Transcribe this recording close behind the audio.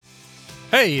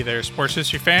Hey there, sports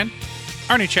history fan.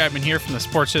 Arnie Chapman here from the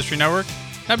Sports History Network.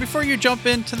 Now, before you jump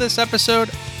into this episode,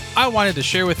 I wanted to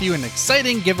share with you an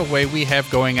exciting giveaway we have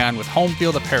going on with Home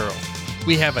Field Apparel.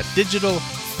 We have a digital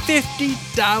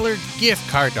 $50 gift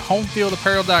card to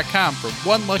homefieldapparel.com for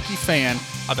one lucky fan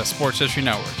of the Sports History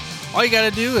Network. All you got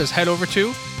to do is head over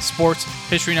to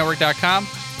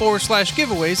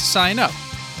sportshistorynetwork.com/giveaways to sign up.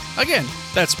 Again,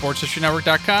 that's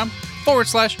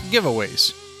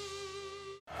sportshistorynetwork.com/giveaways.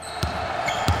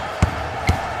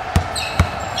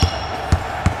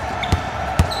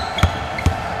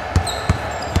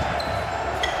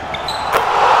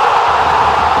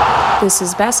 This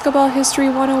is Basketball History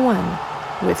 101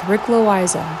 with Rick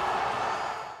Loiza.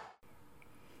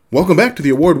 Welcome back to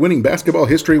the award-winning Basketball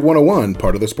History 101,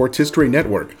 part of the Sports History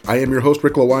Network. I am your host,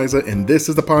 Rick Loiza, and this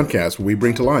is the podcast where we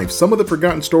bring to life some of the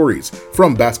forgotten stories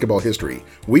from basketball history.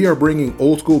 We are bringing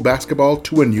old-school basketball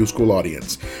to a new-school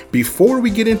audience. Before we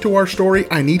get into our story,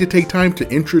 I need to take time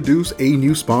to introduce a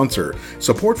new sponsor.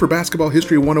 Support for Basketball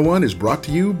History 101 is brought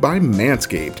to you by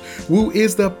Manscaped, who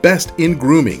is the best in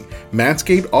grooming.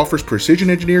 Manscaped offers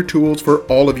precision-engineered tools for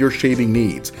all of your shaving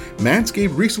needs.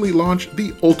 Manscaped recently launched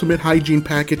the ultimate hygiene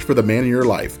package for the man in your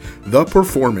life, the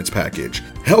Performance Package.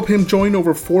 Help him join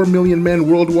over 4 million men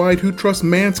worldwide who trust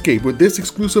Manscaped with this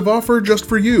exclusive offer just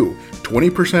for you.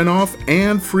 20% off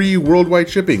and free worldwide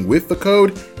shipping with the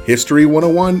code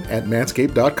History101 at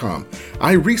manscaped.com.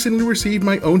 I recently received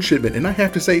my own shipment, and I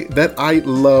have to say that I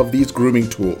love these grooming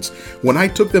tools. When I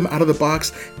took them out of the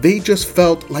box, they just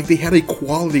felt like they had a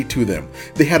quality to them.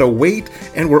 They had a weight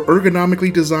and were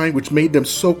ergonomically designed, which made them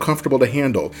so comfortable to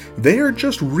handle. They are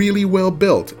just really well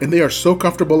built, and they are so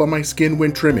comfortable on my skin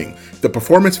when trimming. The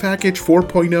Performance Package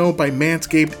 4.0 by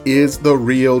Manscaped is the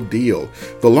real deal.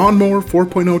 The Lawnmower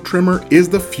 4.0 trimmer is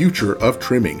the future of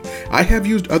trimming. I have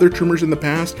used other trimmers in the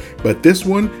past, but this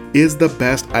one is the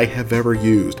best I have ever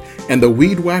used. And the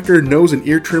Weed Whacker nose and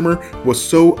ear trimmer was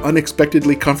so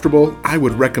unexpectedly comfortable, I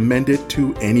would recommend it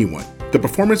to anyone. The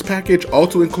Performance Package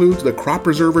also includes the Crop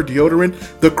Preserver deodorant,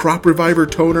 the Crop Reviver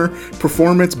toner,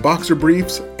 Performance boxer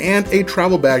briefs, and a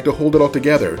travel bag to hold it all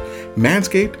together.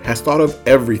 Manscaped has thought of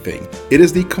everything. It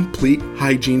is the complete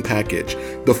hygiene package.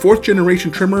 The 4th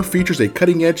generation trimmer features a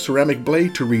cutting-edge ceramic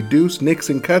blade to reduce nicks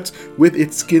and cuts with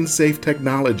its skin-safe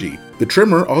technology. The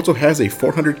trimmer also has a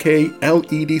 400K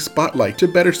LED spotlight to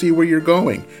better see where you're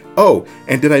going. Oh,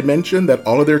 and did I mention that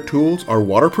all of their tools are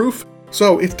waterproof?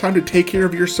 So it's time to take care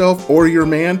of yourself or your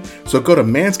man. So go to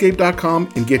manscaped.com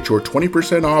and get your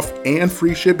 20% off and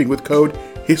free shipping with code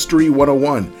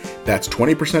History101. That's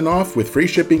 20% off with free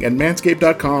shipping at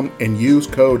manscaped.com and use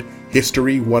code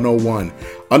History101.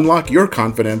 Unlock your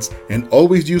confidence and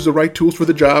always use the right tools for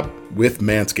the job with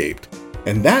Manscaped.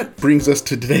 And that brings us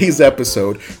to today's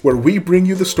episode, where we bring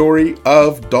you the story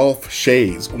of Dolph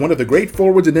Schayes, one of the great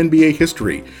forwards in NBA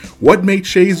history. What made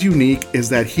Schayes unique is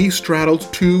that he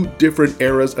straddled 2 different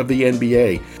eras of the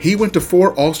NBA. He went to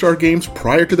 4 All-Star games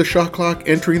prior to the shot clock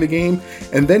entering the game,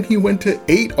 and then he went to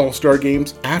 8 All-Star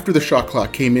games after the shot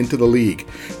clock came into the league.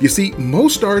 You see,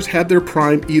 most stars had their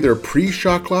prime either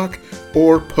pre-shot clock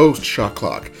or post-shot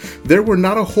clock. There were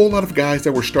not a whole lot of guys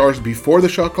that were stars before the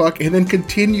shot clock and then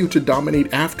continue to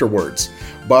dominate afterwards.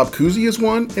 Bob Cousy is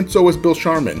one, and so is Bill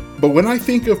Sharman. But when I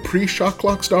think of pre-shot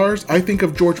clock stars, I think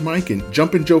of George Mikan,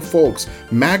 Jumpin' Joe Folks,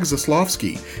 Mag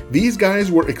Zaslavsky. These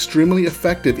guys were extremely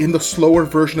effective in the slower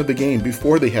version of the game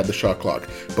before they had the shot clock.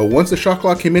 But once the shot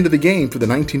clock came into the game for the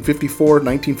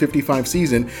 1954-1955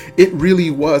 season, it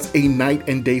really was a night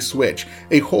and day switch.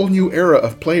 A whole new era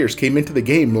of players came into the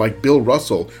game like Bill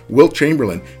Russell, Wilt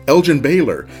Chamberlain, Elgin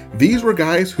Baylor. These were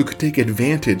guys who could take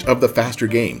advantage of the faster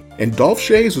game. And Dolph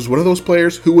Schayes was one of those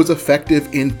players who was effective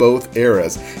in both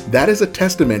eras. That is a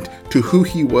testament to who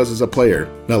he was as a player.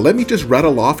 Now let me just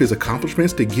rattle off his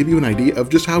accomplishments to give you an idea of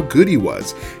just how good he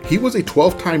was. He was a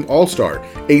 12-time All-Star,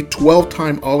 a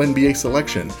 12-time All-NBA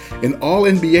selection. An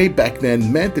All-NBA back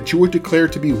then meant that you were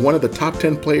declared to be one of the top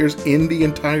 10 players in the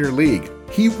entire league.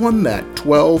 He won that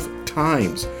 12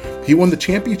 times. He won the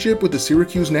championship with the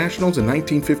Syracuse Nationals in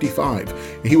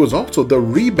 1955. He was also the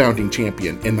rebounding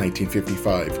champion in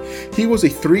 1955. He was a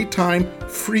 3-time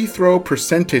free throw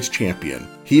percentage champion.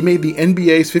 He made the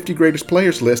NBA's 50 Greatest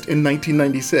Players list in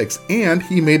 1996, and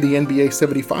he made the NBA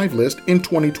 75 list in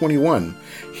 2021.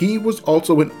 He was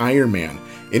also an Ironman.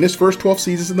 In his first 12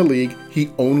 seasons in the league, he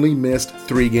only missed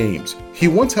 3 games. He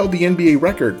once held the NBA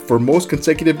record for most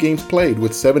consecutive games played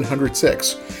with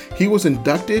 706. He was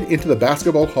inducted into the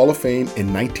Basketball Hall of Fame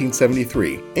in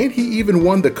 1973, and he even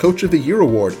won the Coach of the Year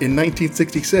award in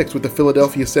 1966 with the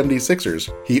Philadelphia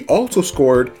 76ers. He also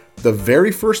scored the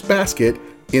very first basket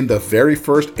in the very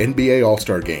first NBA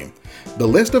All-Star game. The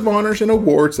list of honors and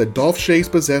awards that Dolph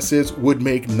Schayes possesses would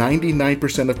make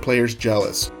 99% of players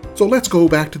jealous. So let's go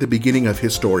back to the beginning of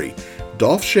his story.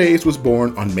 Dolph Schayes was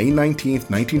born on May 19,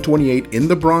 1928 in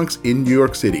the Bronx in New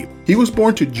York City. He was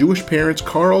born to Jewish parents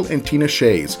Carl and Tina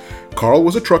Schayes. Carl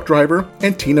was a truck driver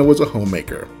and Tina was a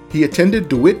homemaker. He attended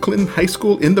DeWitt Clinton High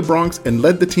School in the Bronx and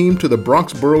led the team to the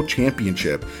Bronx Borough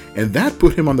Championship, and that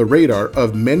put him on the radar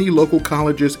of many local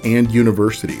colleges and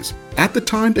universities. At the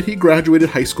time that he graduated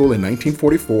high school in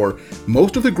 1944,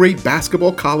 most of the great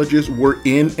basketball colleges were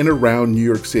in and around New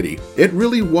York City. It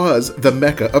really was the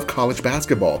mecca of college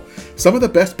basketball. Some of the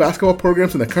best basketball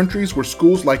programs in the country were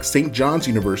schools like St. John's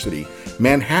University,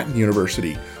 Manhattan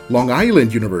University, Long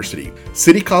Island University,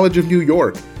 City College of New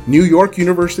York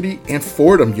University, and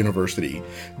Fordham University.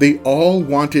 They all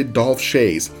wanted Dolph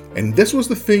Schayes, and this was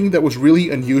the thing that was really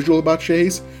unusual about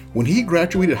Schayes. When he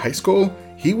graduated high school,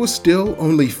 he was still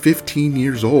only 15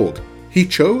 years old. He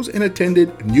chose and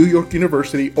attended New York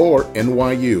University, or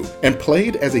NYU, and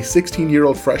played as a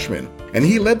 16-year-old freshman. And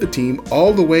he led the team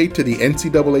all the way to the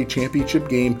NCAA championship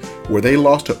game where they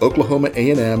lost to Oklahoma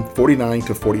A&M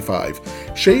 49-45.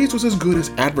 Schayes was as good as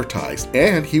advertised,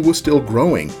 and he was still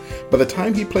growing. By the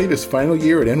time he played his final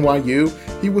year at NYU,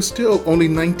 he was still only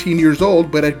 19 years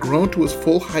old, but had grown to his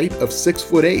full height of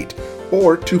 6'8",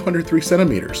 or 203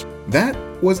 centimeters. That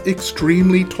was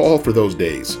extremely tall for those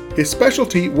days. His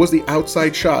specialty was the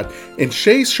outside shot, and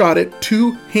Schayes shot it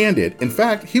two-handed. In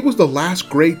fact, he was the last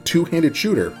great two-handed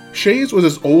shooter. Schayes was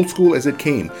as old school as it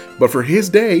came, but for his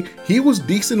day, he was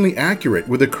decently accurate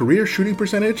with a career shooting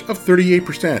percentage of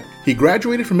 38%. He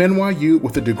graduated from NYU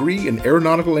with a degree in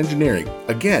aeronautical engineering.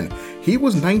 Again, he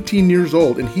was 19 years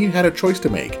old and he had a choice to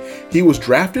make. He was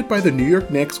drafted by the New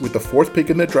York Knicks with the 4th pick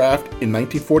in the draft in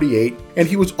 1948, and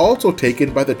he was also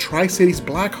taken by the Tri-Cities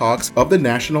Blackhawks of the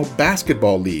National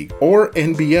Basketball League, or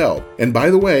NBL. And by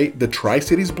the way, the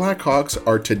Tri-Cities Blackhawks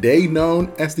are today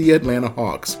known as the Atlanta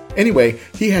Hawks. Anyway,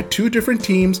 he had 2 different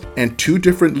teams and 2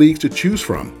 different leagues to choose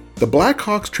from. The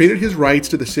Blackhawks traded his rights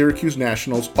to the Syracuse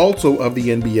Nationals, also of the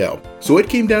NBL. So it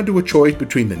came down to a choice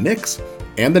between the Knicks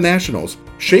and the Nationals.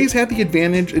 Schayes had the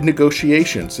advantage in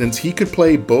negotiations since he could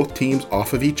play both teams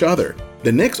off of each other.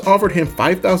 The Knicks offered him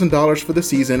 $5,000 for the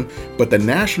season, but the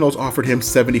Nationals offered him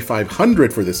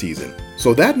 $7,500 for the season.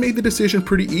 So that made the decision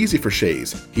pretty easy for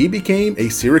Schayes. He became a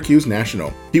Syracuse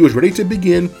National. He was ready to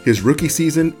begin his rookie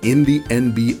season in the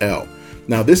NBL.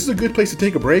 Now this is a good place to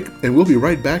take a break, and we'll be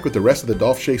right back with the rest of the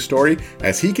Dolph Schayes story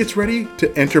as he gets ready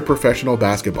to enter professional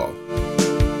basketball.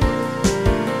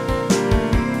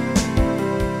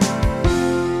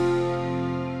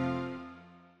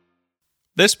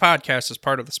 This podcast is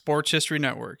part of the Sports History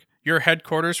Network, your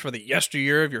headquarters for the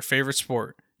yesteryear of your favorite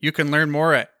sport. You can learn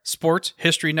more at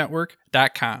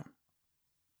sportshistorynetwork.com.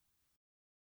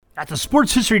 At the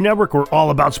Sports History Network, we're all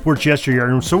about sports yesteryear,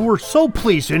 and so we're so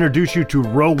pleased to introduce you to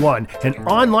Row One, an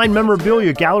online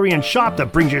memorabilia gallery and shop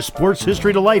that brings your sports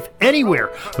history to life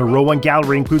anywhere. The Row One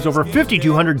gallery includes over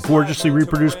 5,200 gorgeously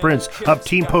reproduced prints of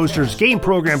team posters, game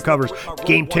program covers,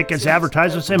 game tickets,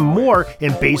 advertisements, and more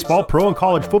in baseball, pro and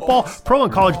college football, pro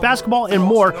and college basketball, and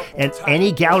more. And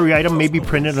any gallery item may be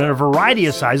printed in a variety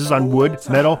of sizes on wood,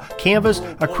 metal, canvas,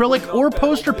 acrylic, or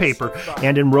poster paper.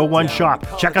 And in Row One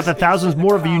shop, check out the thousands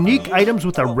more of unique items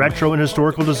with the retro and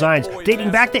historical designs dating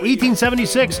back to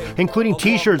 1876, including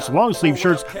t-shirts, long sleeve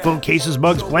shirts, phone cases,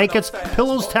 mugs, blankets,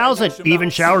 pillows, towels, and even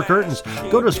shower curtains.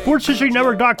 Go to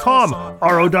sportshistorynetwork.com,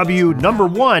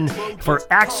 ROW1, for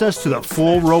access to the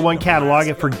full Row One catalog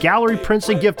and for gallery prints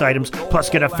and gift items, plus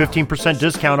get a 15%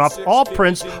 discount off all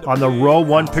prints on the Row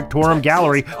One Pictorium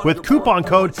Gallery with coupon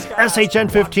code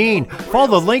SHN15.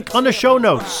 Follow the link on the show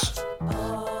notes.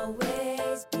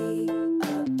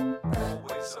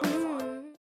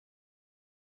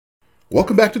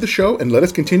 Welcome back to the show, and let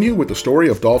us continue with the story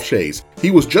of Dolph Schayes.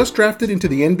 He was just drafted into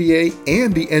the NBA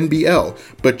and the NBL,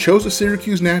 but chose the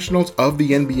Syracuse Nationals of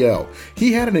the NBL.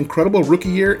 He had an incredible rookie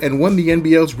year and won the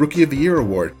NBL's Rookie of the Year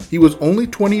award. He was only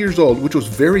 20 years old, which was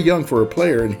very young for a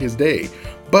player in his day.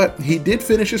 But he did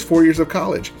finish his 4 years of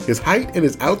college. His height and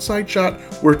his outside shot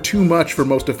were too much for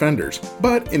most defenders.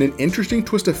 But in an interesting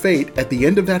twist of fate, at the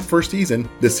end of that first season,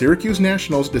 the Syracuse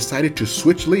Nationals decided to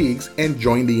switch leagues and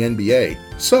join the NBA.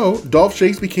 So Dolph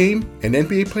Schayes became an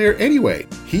NBA player anyway.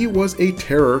 He was a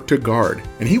terror to guard.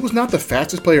 And he was not the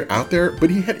fastest player out there, but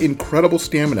he had incredible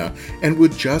stamina and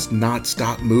would just not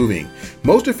stop moving.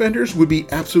 Most defenders would be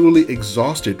absolutely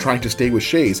exhausted trying to stay with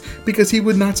Schayes because he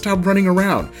would not stop running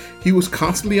around. He was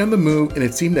constantly on the move, and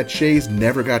it seemed that Schayes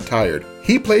never got tired.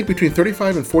 He played between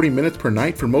 35 and 40 minutes per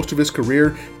night for most of his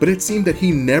career, but it seemed that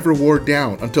he never wore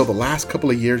down until the last couple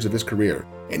of years of his career.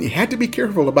 and you had to be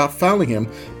careful about fouling him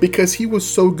because he was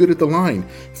so good at the line.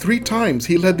 3 times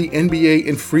he led the NBA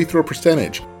in free throw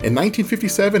percentage. In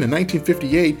 1957 and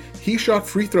 1958, he shot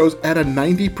free throws at a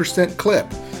 90%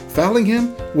 clip. Fouling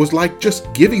him was like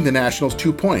just giving the Nationals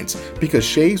 2 points because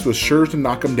Shays was sure to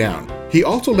knock him down. He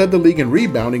also led the league in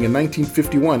rebounding in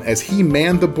 1951 as he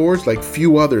manned the boards like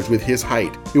few others with his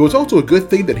height. It was also a good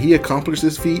thing that he accomplished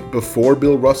this feat before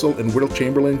Bill Russell and Wilt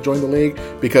Chamberlain joined the league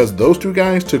because those 2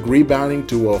 guys took rebounding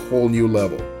to a whole new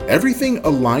level. Everything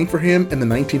aligned for him in the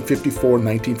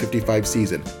 1954-1955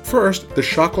 season. First, the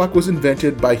shot clock was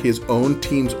invented by his own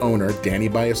team's owner, Danny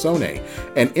Biasone,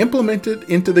 and implemented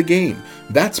into the game.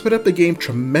 That sped up the game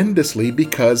tremendously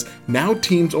because now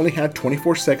teams only had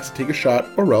 24 seconds to take a shot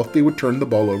or else they would turn the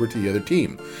ball over to the other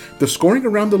team. The scoring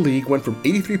around the league went from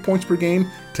 83 points per game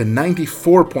to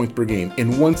 94 points per game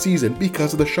in one season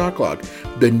because of the shot clock.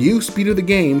 The new speed of the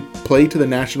game played to the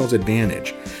Nationals'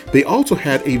 advantage. They also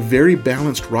had a very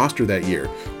balanced roster that year.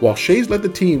 While Shays led the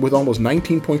team with almost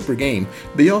 19 points per game,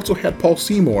 they also had Paul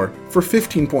Seymour for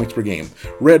 15 points per game,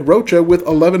 Red Rocha with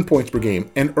 11 points per game,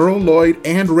 and Earl Lloyd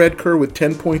and Red Kerr with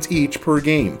 10 points each per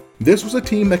game. This was a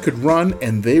team that could run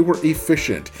and they were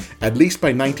efficient, at least by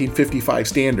 1955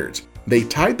 standards. They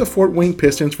tied the Fort Wayne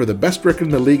Pistons for the best record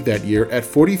in the league that year at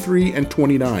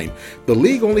 43-29. The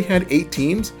league only had 8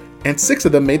 teams, and 6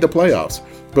 of them made the playoffs.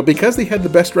 But because they had the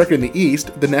best record in the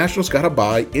East, the Nationals got a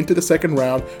bye into the second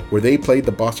round where they played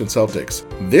the Boston Celtics.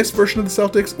 This version of the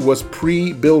Celtics was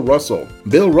pre-Bill Russell.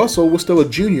 Bill Russell was still a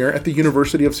junior at the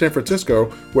University of San Francisco,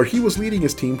 where he was leading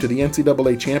his team to the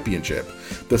NCAA championship.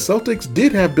 The Celtics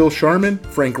did have Bill Sharman,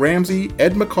 Frank Ramsey,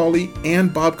 Ed McCauley,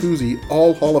 and Bob Cousy,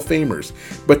 all Hall of Famers,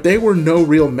 but they were no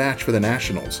real match for the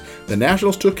Nationals. The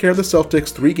Nationals took care of the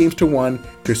Celtics 3-1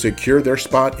 to secure their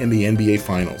spot in the NBA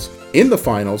Finals. In the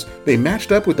finals, they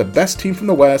matched up with the best team from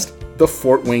the West, the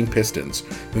Fort Wayne Pistons.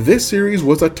 This series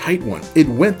was a tight one. It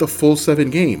went the full 7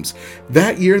 games.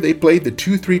 That year, they played the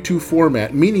 2-3-2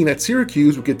 format, meaning that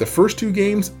Syracuse would get the first 2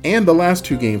 games and the last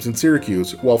 2 games in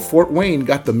Syracuse, while Fort Wayne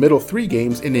got the middle 3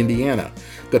 games in Indiana.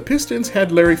 The Pistons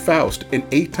had Larry Faust, an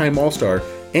 8-time All-Star,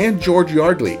 and George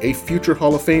Yardley, a future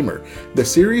Hall of Famer. The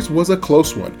series was a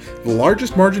close one. The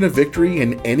largest margin of victory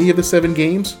in any of the 7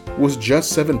 games was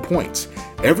just 7 points.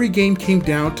 Every game came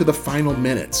down to the final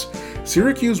minutes.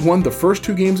 Syracuse won the first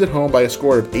 2 games at home by a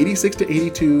score of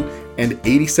 86-82 and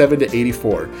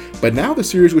 87-84, but now the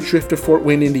series would shift to Fort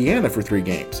Wayne, Indiana for 3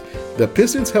 games. The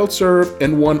Pistons held serve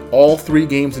and won all 3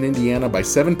 games in Indiana by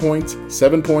 7 points,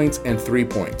 7 points, and 3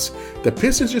 points. The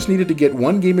Pistons just needed to get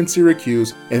 1 game in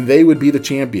Syracuse and they would be the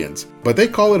champions. But they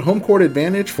call it home court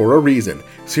advantage for a reason.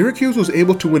 Syracuse was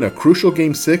able to win a crucial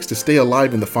Game 6 to stay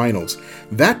alive in the finals.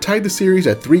 That tied the series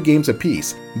at 3 games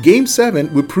apiece. Game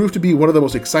 7 would prove to be one of the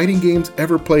most exciting games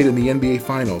ever played in the NBA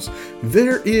Finals.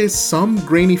 There is some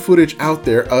grainy footage out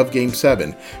there of Game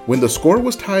 7. When the score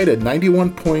was tied at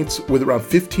 91 points with around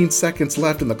 15 seconds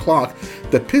left in the clock,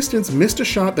 the Pistons missed a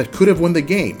shot that could have won the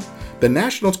game. The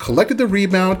Nationals collected the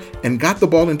rebound and got the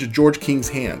ball into George King's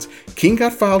hands. King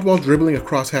got fouled while dribbling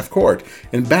across half court,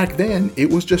 and back then it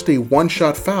was just a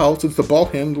one-shot foul since the ball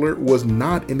handler was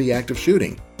not in the act of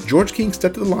shooting. George King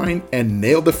stepped to the line and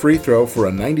nailed the free throw for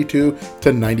a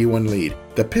 92-91 lead.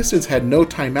 The Pistons had no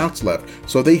timeouts left,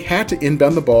 so they had to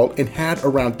inbound the ball and had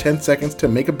around 10 seconds to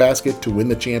make a basket to win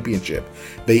the championship.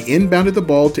 They inbounded the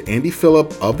ball to Andy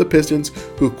Phillip of the Pistons,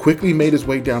 who quickly made his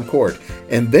way down court.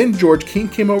 And then George King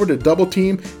came over to double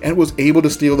team and was able to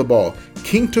steal the ball.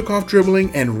 King took off dribbling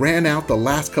and ran out the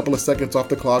last couple of seconds off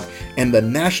the clock, and the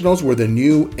Nationals were the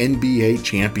new NBA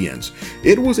champions.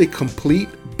 It was a complete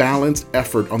balanced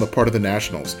effort on the part of the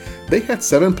Nationals. They had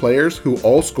 7 players who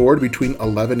all scored between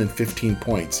 11 and 15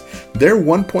 points. Their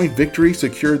 1-point victory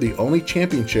secured the only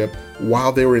championship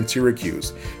while they were in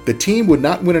Syracuse. The team would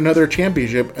not win another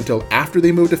championship until after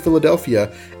they moved to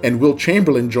Philadelphia and Wilt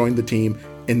Chamberlain joined the team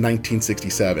in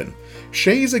 1967.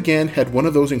 Shays again had one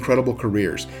of those incredible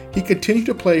careers. He continued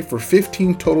to play for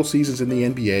 15 total seasons in the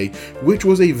NBA, which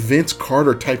was a Vince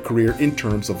Carter type career in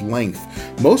terms of length.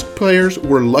 Most players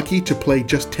were lucky to play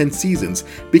just 10 seasons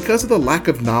because of the lack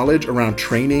of knowledge around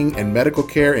training and medical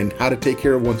care and how to take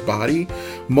care of one's body.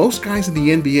 Most guys in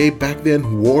the NBA back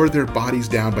then wore their bodies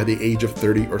down by the age of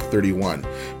 30 or 31.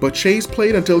 But Shays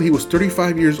played until he was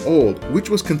 35 years old, which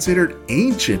was considered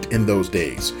ancient in those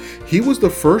days. He was the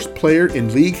first player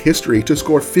in league history to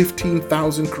score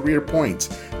 15,000 career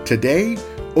points. Today,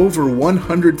 over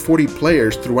 140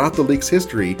 players throughout the league's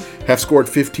history have scored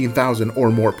 15,000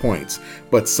 or more points.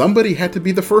 But somebody had to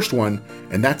be the first one,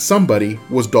 and that somebody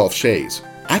was Dolph Shays.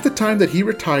 At the time that he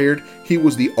retired, he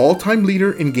was the all-time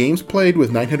leader in games played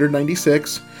with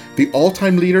 996, the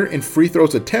all-time leader in free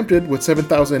throws attempted with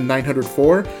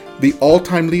 7,904, the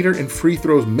all-time leader in free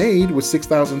throws made with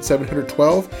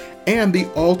 6,712, and the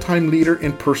all-time leader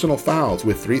in personal fouls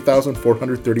with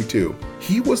 3,432.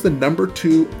 He was the number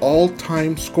 2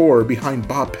 all-time scorer behind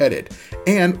Bob Pettit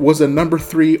and was the number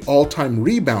 3 all-time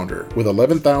rebounder with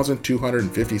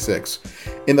 11,256.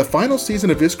 In the final season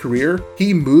of his career,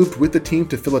 he moved with the team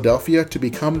to Philadelphia to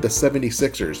become the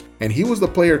 76ers, and he was the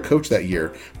player coach that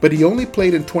year, but he only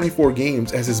played in 24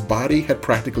 games as his body had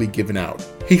practically given out.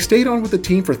 He stayed on with the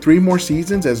team for 3 more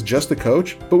seasons as just the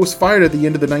coach, but was fired at the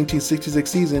end of the 1966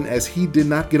 season as he did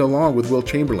not get along with Will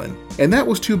Chamberlain. And that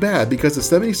was too bad because the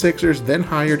 76ers then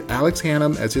hired Alex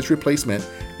Hannum as his replacement,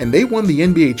 and they won the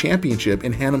NBA championship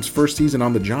in Hannum's first season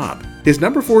on the job. His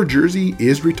number 4 jersey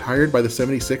is retired by the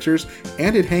 76ers,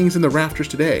 and it hangs in the rafters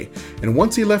today. And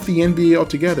once he left the NBA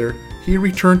altogether, he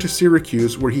returned to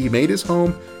Syracuse, where he made his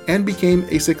home and became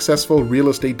a successful real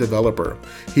estate developer.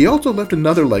 He also left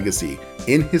another legacy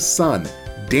in his son,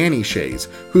 Danny Schayes,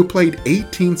 who played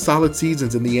 18 solid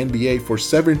seasons in the NBA for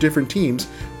 7 different teams,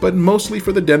 but mostly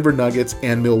for the Denver Nuggets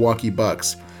and Milwaukee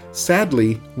Bucks.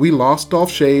 Sadly, we lost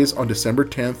Dolph Schayes on December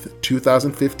 10th,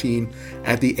 2015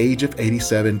 at the age of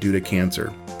 87 due to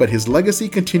cancer. But his legacy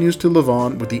continues to live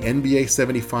on with the NBA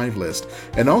 75 list,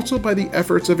 and also by the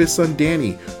efforts of his son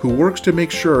Danny, who works to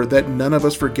make sure that none of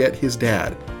us forget his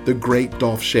dad, the great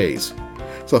Dolph Schayes.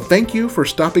 So thank you for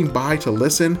stopping by to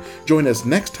listen. Join us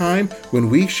next time when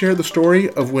we share the story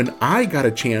of when I got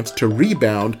a chance to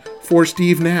rebound for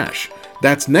Steve Nash.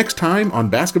 That's next time on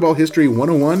Basketball History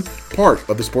 101, part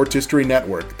of the Sports History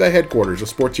Network, the headquarters of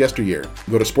Sports Yesteryear.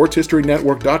 Go to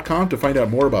sportshistorynetwork.com to find out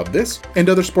more about this and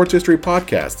other sports history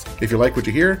podcasts. If you like what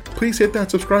you hear, please hit that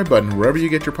subscribe button wherever you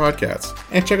get your podcasts.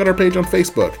 And check out our page on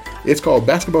Facebook. It's called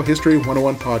Basketball History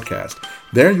 101 Podcast.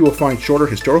 There you will find shorter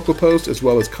historical posts as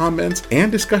well as comments and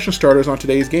discussion starters on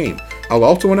today's game. I'll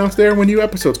also announce there when new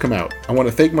episodes come out. I want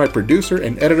to thank my producer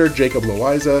and editor, Jacob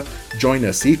Loaiza. Join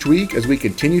us each week as we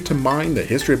continue to mine the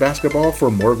history of basketball for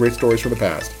more great stories from the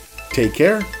past. Take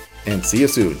care and see you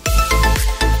soon.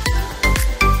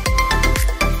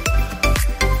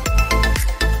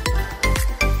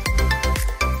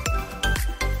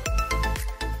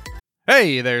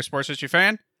 Hey there, sports history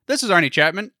fan. This is Arnie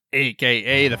Chapman,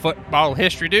 aka the Football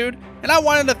History Dude, and I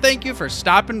wanted to thank you for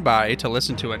stopping by to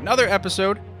listen to another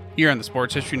episode here on the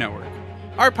Sports History Network.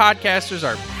 Our podcasters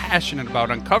are passionate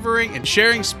about uncovering and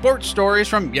sharing sports stories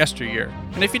from yesteryear.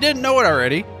 And if you didn't know it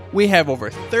already, we have over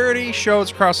 30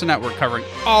 shows across the network covering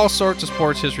all sorts of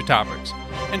sports history topics.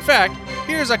 In fact,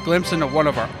 here's a glimpse into one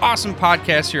of our awesome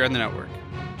podcasts here on the network.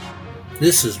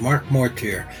 This is Mark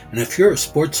Mortier, and if you're a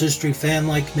sports history fan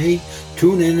like me,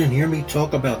 tune in and hear me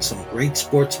talk about some great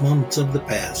sports moments of the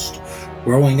past.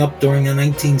 Growing up during the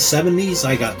 1970s,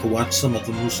 I got to watch some of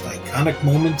the most iconic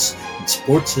moments in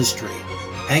sports history.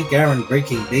 Hank Aaron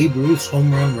breaking Babe Ruth's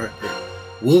home run record.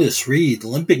 Willis Reed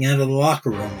limping out of the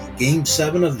locker room in Game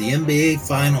 7 of the NBA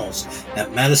Finals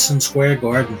at Madison Square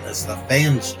Garden as the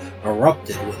fans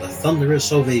erupted with a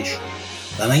thunderous ovation.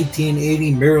 The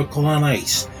 1980 Miracle on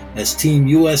Ice as Team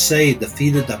USA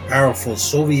defeated the powerful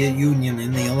Soviet Union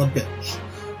in the Olympics.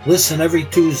 Listen every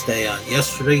Tuesday on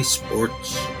Yesterday's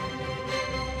Sports.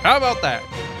 How about that?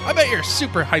 I bet you're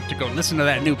super hyped to go listen to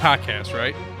that new podcast,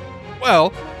 right?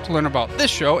 Well, to learn about this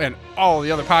show and all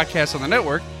the other podcasts on the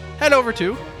network, head over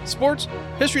to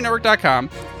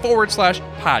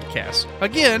sportshistorynetwork.com/podcast.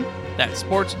 Again, that's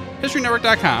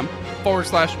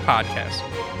sportshistorynetwork.com/podcast.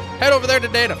 Head over there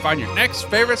today to find your next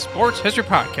favorite sports history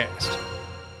podcast.